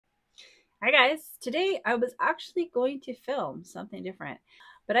Hi guys, today I was actually going to film something different,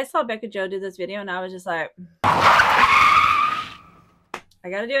 but I saw Behah Jo do this video and I was just like, I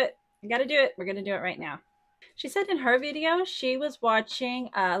gotta do it. I gotta do it. We're gonna do it right now. She said in her video she was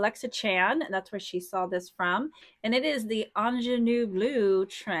watching Alexa Chan, and that's where she saw this from. And it is the Ingenue Blue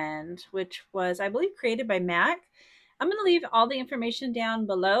trend, which was, I believe, created by Mac. I'm going to leave all the information down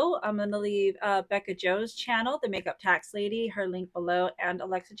below. I'm going to leave Behah Jo's channel, the Makeup Tax Lady, her link below, and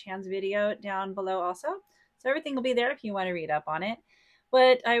Alexa Chan's video down below also. So everything will be there if you want to read up on it.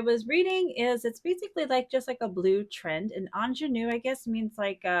 What I was reading is it's basically just like a blue trend. And ingenue, I guess, means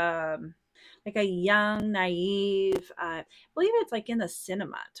like a young, naive. I believe it's like in the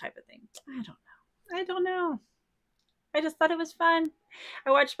cinema type of thing. I don't know. I don't know. I just thought it was fun.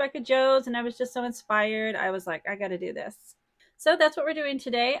 I watched Behah Jo's and I was just so inspired. I was like, I got to do this. So that's what we're doing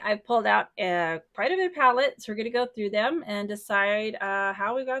today. I pulled out quite a bit of palettes. We're going to go through them and decide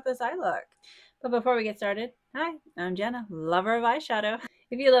how we got this eye look. But before we get started, hi, I'm Jenna, lover of eyeshadow.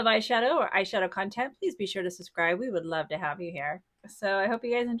 If you love eyeshadow or eyeshadow content, please be sure to subscribe. We would love to have you here. So I hope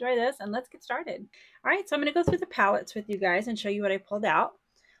you guys enjoy this and let's get started. All right, so I'm going to go through the palettes with you guys and show you what I pulled out.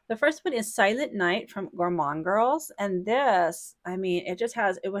 The first one is Silent Night from Gourmand Girls. And this, I mean, it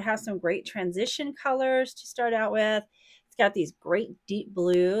would have some great transition colors to start out with. It's got these great deep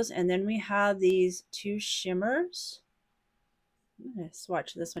blues. And then we have these two shimmers. I'm going to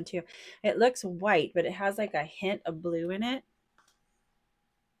swatch this one too. It looks white, but it has like a hint of blue in it.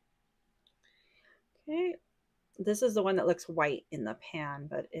 Okay. This is the one that looks white in the pan,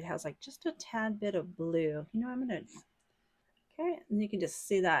 but it has like just a tad bit of blue. You know, I'm going to, okay. And you can just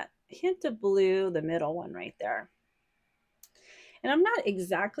see that hint of blue, the middle one right there. And I'm not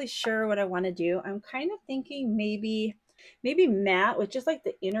exactly sure what I want to do. I'm kind of thinking maybe matte with just like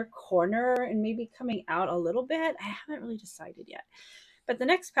the inner corner and maybe coming out a little bit. I haven't really decided yet. But the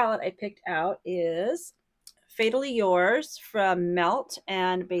next palette I picked out is Fatally Yours from Melt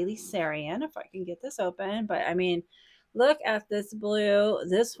and Bailey Sarian, if I can get this open. But I mean, look at this blue.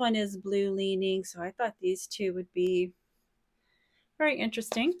 This one is blue leaning, so I thought these two would be very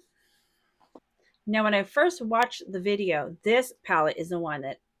interesting. Now, when I first watched the video, this palette is the one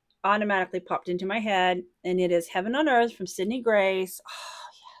that automatically popped into my head, and it is Heaven on Earth from Sydney Grace. Oh,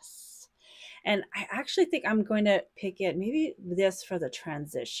 yes. And I actually think I'm going to pick it, maybe this for the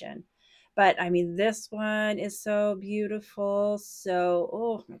transition. But I mean, this one is so beautiful. So,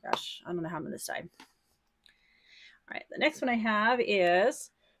 oh my gosh, I don't know how I'm going to decide. All right, the next one I have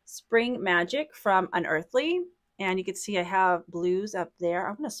is Spring Magic from Unearthly. And you can see I have blues up there.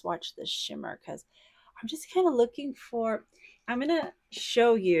 I'm going to swatch this shimmer because I'm just kind of looking for, I'm going to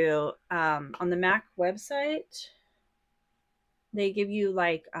show you on the MAC website. They give you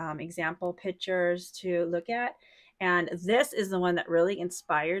like example pictures to look at. And this is the one that really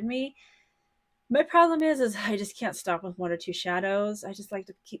inspired me. My problem is I just can't stop with one or two shadows. I just like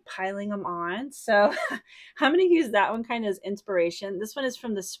to keep piling them on. So I'm going to use that one kind of as inspiration. This one is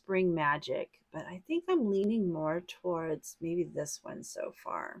from the Spring Magic, but I think I'm leaning more towards maybe this one so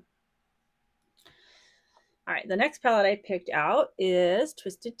far. All right, the next palette I picked out is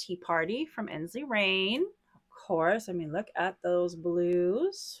Twisted Tea Party from Ingenue Rain. Of course, I mean, look at those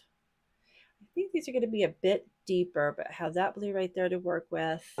blues. I think these are going to be a bit deeper, but have that blue right there to work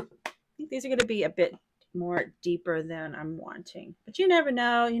with. I think these are going to be a bit more deeper than I'm wanting. But you never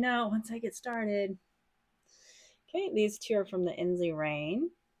know, you know, once I get started. Okay, these two are from the Ingenue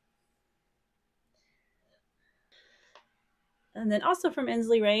Rain. And then also from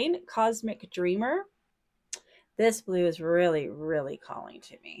Ingenue Rain, Cosmic Dreamer. This blue is really, really calling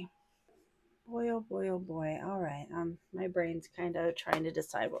to me. Boy, oh boy, oh boy. All right. My brain's kind of trying to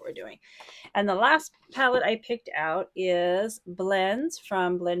decide what we're doing. And the last palette I picked out is Blends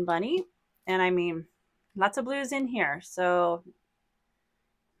from Blend Bunny. And I mean, lots of blues in here. So,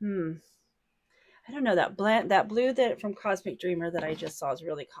 I don't know, that blue that from Cosmic Dreamer that I just saw is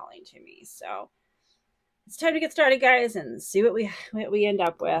really calling to me. So it's time to get started, guys, and see what we end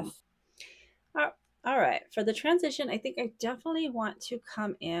up with. All right, for the transition, I think I definitely want to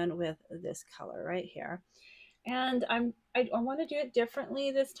come in with this color right here. And I want to do it differently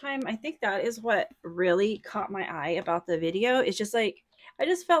this time. I think that is what really caught my eye about the video. It's just like, I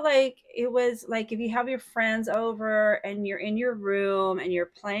just felt like it was like if you have your friends over and you're in your room and you're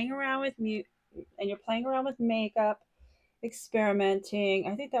playing around with makeup, experimenting.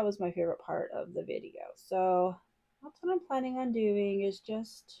 I think that was my favorite part of the video. So that's what I'm planning on doing, is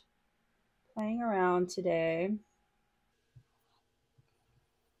just playing around today.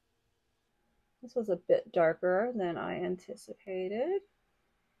 This was a bit darker than I anticipated.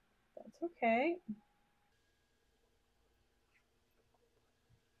 That's okay.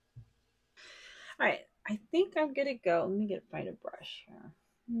 All right, I think I'm gonna go. Let me find a brush here.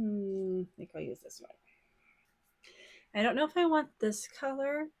 I think I'll use this one. I don't know if I want this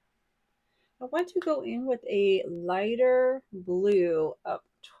color. I want to go in with a lighter blue up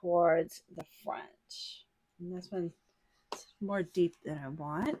towards the front. And this one's more deep than I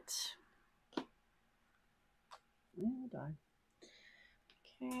want. Hold on.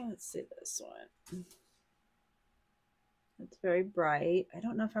 Okay, let's see this one. It's very bright. I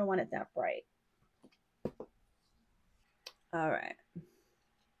don't know if I want it that bright. All right. Let's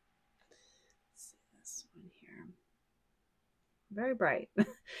see this one here. Very bright.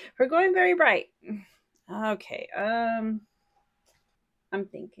 We're going very bright. Okay. I'm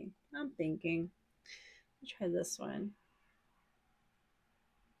thinking. Let's try this one.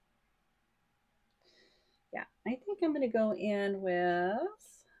 Yeah, I think I'm gonna go in with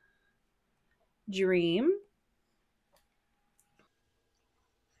Dream.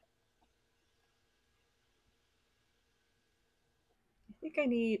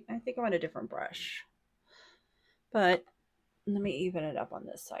 I think I want a different brush. But let me even it up on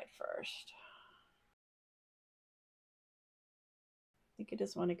this side first. I think I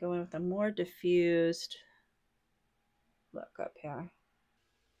just want to go in with a more diffused look up here. All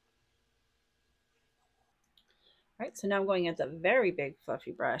right, so now I'm going into a very big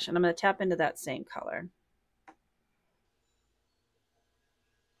fluffy brush and I'm going to tap into that same color.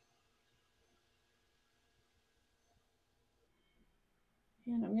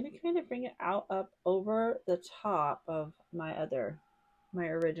 And I'm going to kind of bring it out up over the top of my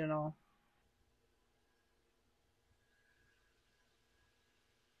original.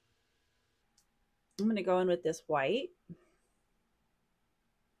 I'm going to go in with this white.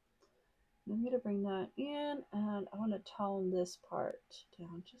 I'm going to bring that in and I want to tone this part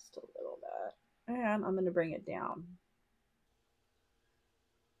down just a little bit. And I'm going to bring it down.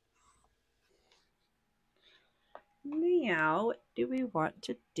 Now, what do we want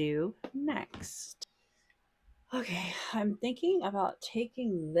to do next? Okay, I'm thinking about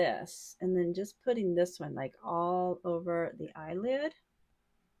taking this and then just putting this one like all over the eyelid.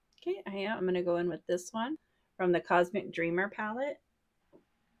 Okay, I'm going to go in with this one from the Cosmic Dreamer palette.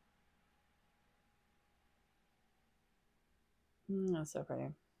 That's so pretty.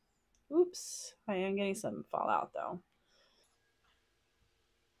 Oops, I am getting some fallout though.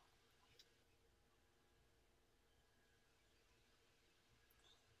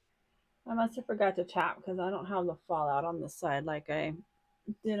 I must have forgot to tap because I don't have the fallout on this side like I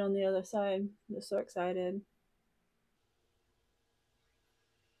did on the other side. I'm just so excited.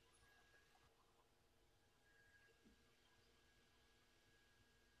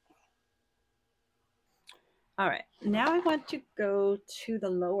 All right, now I want to go to the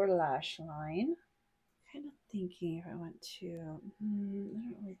lower lash line. Kind of thinking if I want to, I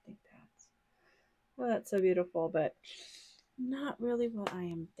don't really think that's, well, that's so beautiful, but not really what I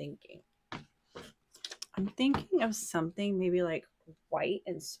am thinking. I'm thinking of something maybe like white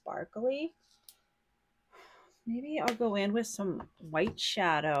and sparkly. Maybe I'll go in with some white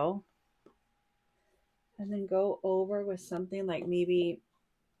shadow and then go over with something like maybe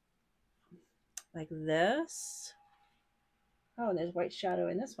like this. Oh, and there's white shadow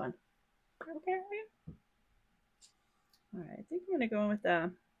in this one. Okay. All right, I think I'm going to go in with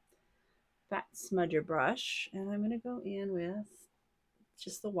a fat smudger brush and I'm going to go in with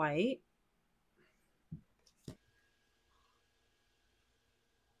just the white.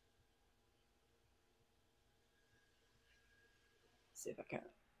 See if I can.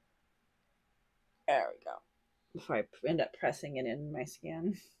 There we go. Before I end up pressing it in my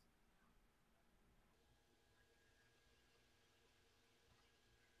skin.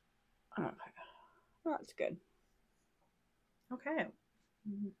 Okay. Oh, that's good. Okay.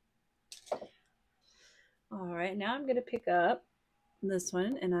 All right. Now I'm going to pick up this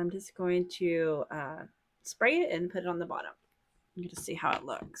one and I'm just going to spray it and put it on the bottom. I'm going to see how it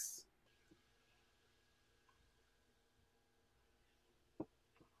looks.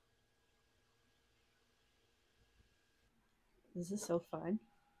 This is so fun.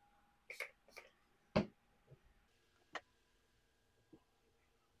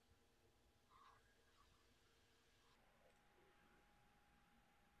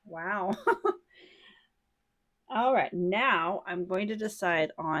 Wow. All right, now I'm going to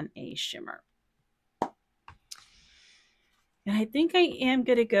decide on a shimmer. And I think I am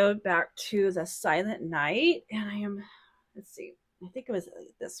going to go back to the Silent Night. And I am, let's see, I think it was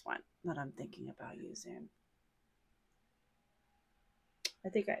this one that I'm thinking about using. I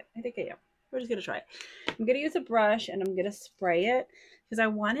think I am. We're just going to try it. I'm going to use a brush and I'm going to spray it because I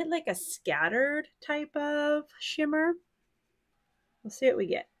want it like a scattered type of shimmer. We'll see what we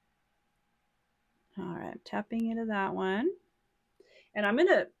get. tapping into that one. And I'm going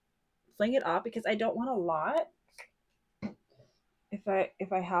to fling it off because I don't want a lot. If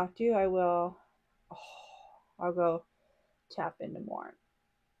I have to, I will. Oh, I'll go tap into more.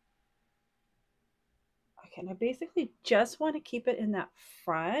 Okay, and I basically just want to keep it in that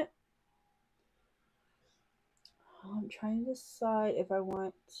front. I'm trying to decide if I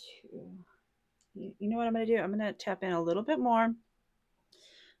want to. You know what I'm going to do? I'm going to tap in a little bit more.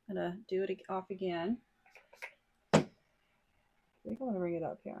 I'm going to do it off again. I think I'm going to bring it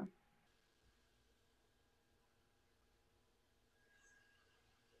up here.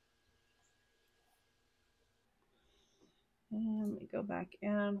 And let me go back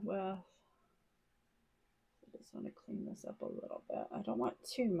in with, I just want to clean this up a little bit. I don't want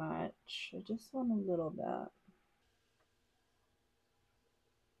too much. I just want a little bit.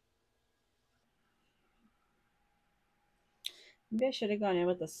 Maybe I should have gone in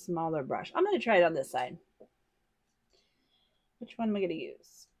with a smaller brush. I'm going to try it on this side. Which one am I going to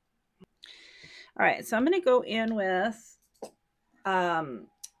use? All right, so I'm going to go in with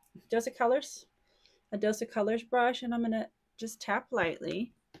Dose of Colors, a Dose of Colors brush, and I'm going to just tap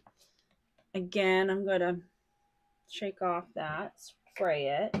lightly. Again, I'm going to shake off that, spray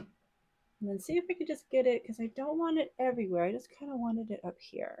it, and then see if I could just get it, because I don't want it everywhere. I just kind of wanted it up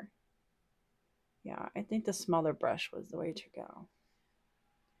here. Yeah, I think the smaller brush was the way to go.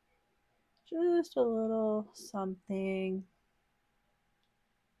 Just a little something.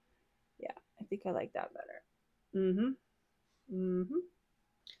 Yeah, I think I like that better.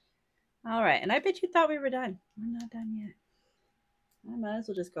 All right, and I bet you thought we were done. We're not done yet. I might as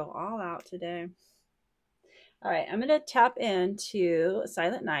well just go all out today. All right, I'm going to tap into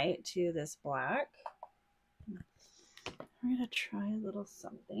Silent Night to this black. I'm going to try a little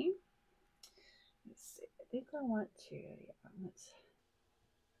something. Let's see. I think I want to. Yeah,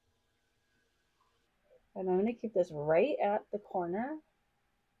 and I'm going to keep this right at the corner.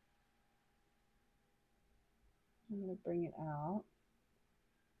 I'm going to bring it out.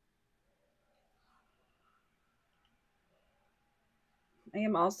 I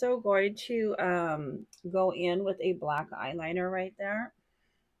am also going to go in with a black eyeliner right there.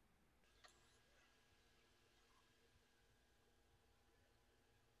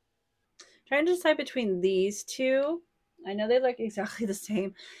 Trying to decide between these two. I know they look exactly the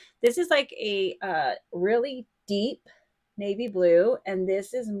same. This is like a really deep navy blue, and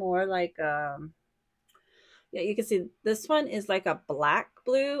this is more like yeah, you can see this one is like a black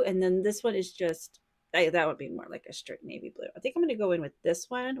blue, and then this one is just that would be more like a straight navy blue. I think I'm going to go in with this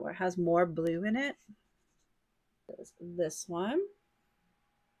one where it has more blue in it. This one,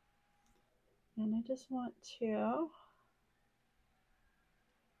 and I just want to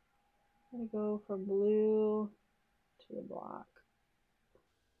go from blue to the black.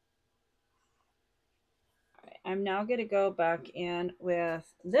 I'm now going to go back in with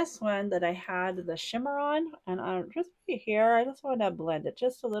this one that I had the shimmer on, and I'm just right here. I just want to blend it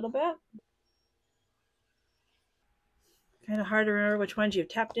just a little bit. Kind of hard to remember which ones you've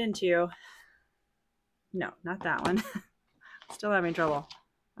tapped into. No, not that one. Still having trouble.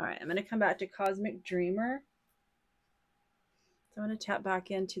 All right, I'm going to come back to Cosmic Dreamer. So I'm going to tap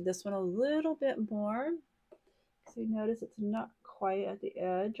back into this one a little bit more. So you notice it's not quite at the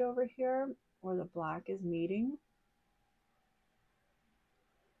edge over here where the black is meeting.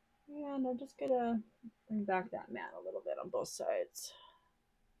 And I'm just going to bring back that matte a little bit on both sides.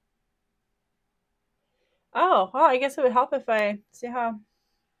 Oh, well, I guess it would help if I see how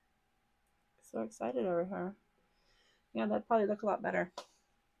so excited over her. Yeah, that'd probably look a lot better.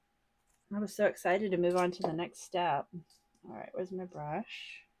 I was so excited to move on to the next step. All right, where's my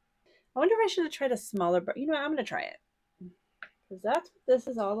brush? I wonder if I should have tried a smaller brush. You know what? I'm going to try it. Because that's what this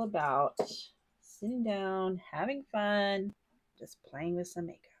is all about. Sitting down, having fun, just playing with some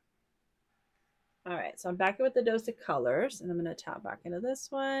makeup. All right, so I'm back with the Dose of Colors, and I'm going to tap back into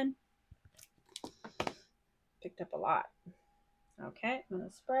this one. Picked up a lot. Okay, I'm going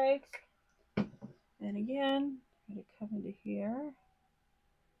to spray. And again, I'm going to come into here.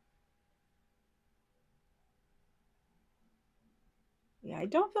 Yeah, I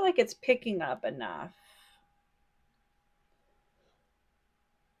don't feel like it's picking up enough.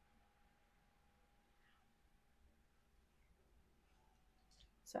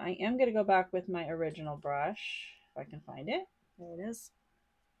 So I am going to go back with my original brush, if I can find it. There it is.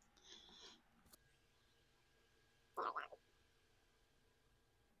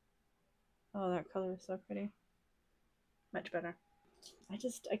 Oh, that color is so pretty. Much better. I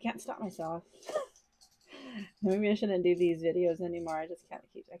can't stop myself. Maybe I shouldn't do these videos anymore. I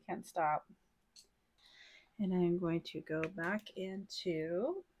can't stop. And I'm going to go back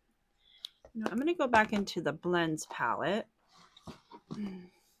into Now I'm going to go back into the blends palette.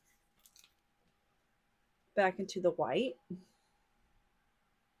 Back into the white.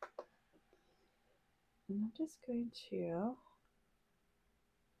 And I'm just going to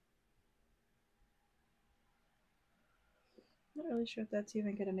not really sure if that's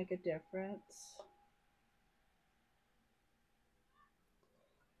even going to make a difference.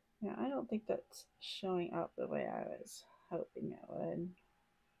 Yeah, I don't think that's showing up the way I was hoping it would.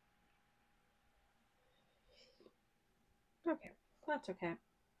 Okay, that's okay.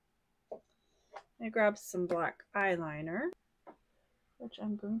 I grabbed some black eyeliner, which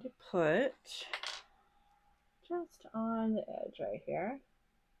I'm going to put just on the edge right here.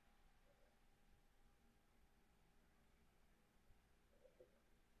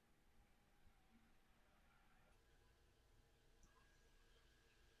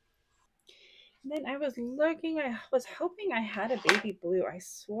 And then I was looking, I was hoping I had a baby blue. I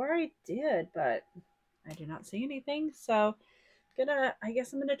swore I did, but I do not see anything. So I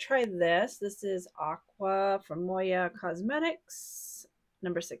guess I'm gonna try this. This is Aqua from Moya Cosmetics,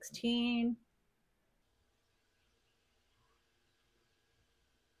 number 16.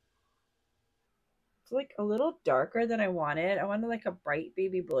 It's like a little darker than I wanted. I wanted like a bright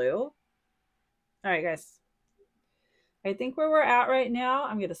baby blue. All right, guys. I think where we're at right now,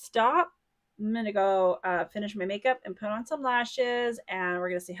 I'm gonna stop. I'm gonna go finish my makeup and put on some lashes, and we're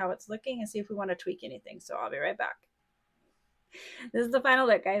gonna see how it's looking and see if we want to tweak anything. So I'll be right back. This is the final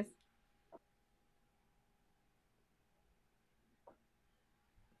look, guys.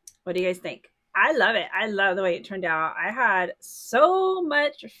 What do you guys think? I love it. I love the way it turned out. I had so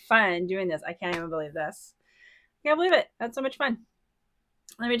much fun doing this. I can't even believe this. I can't believe it. I had so much fun.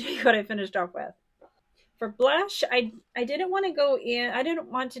 Let me tell you what I finished off with. For blush, I didn't want to go in. I didn't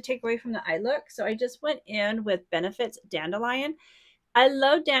want to take away from the eye look. So I just went in with Benefit's Dandelion. I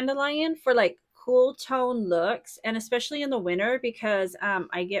love Dandelion for like cool tone looks, and especially in the winter because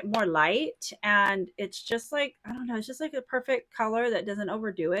I get more light, and it's just like, I don't know, it's just like a perfect color that doesn't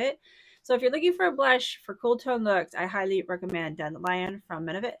overdo it. So if you're looking for a blush for cool tone looks, I highly recommend Dandelion from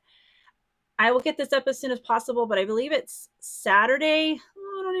Benefit. I will get this up as soon as possible, but I believe it's Saturday.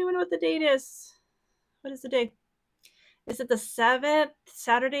 Oh, I don't even know what the date is. What is the date? Is it the 7th?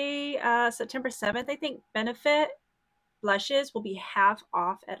 Saturday, September 7th, I think. Benefit blushes will be half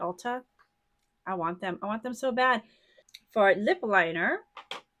off at Ulta. I want them. I want them so bad. For lip liner,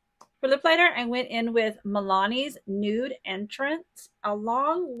 I went in with Milani's Nude Entrance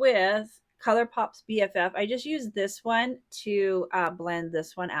along with ColourPop's BFF. I just used this one to blend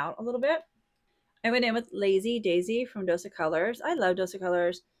this one out a little bit. I went in with Lazy Daisy from Dose of Colors. I love Dose of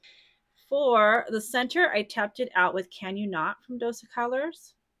Colors. For the center, I tapped it out with Can You Not from Dose of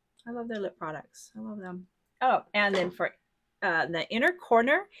Colors. I love their lip products. I love them. Oh, and then for the inner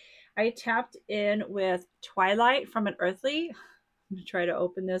corner, I tapped in with Twilight from an Earthly. I'm going to try to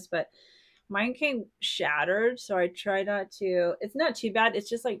open this, but mine came shattered, so I try not to. It's not too bad. It's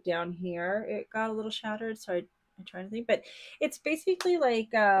just like down here. It got a little shattered, so I try to think. But it's basically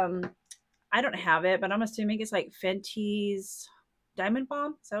like, I don't have it, but I'm assuming it's like Fenty's Diamond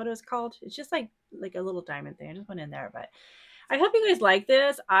Bomb. Is that what it was called? It's just like a little diamond thing. I just went in there, but I hope you guys like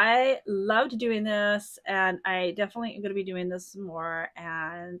this. I loved doing this, and I definitely am going to be doing this more.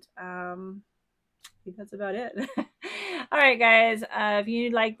 And I think that's about it. All right, guys. If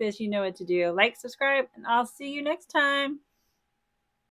you like this, you know what to do. Like, subscribe, and I'll see you next time.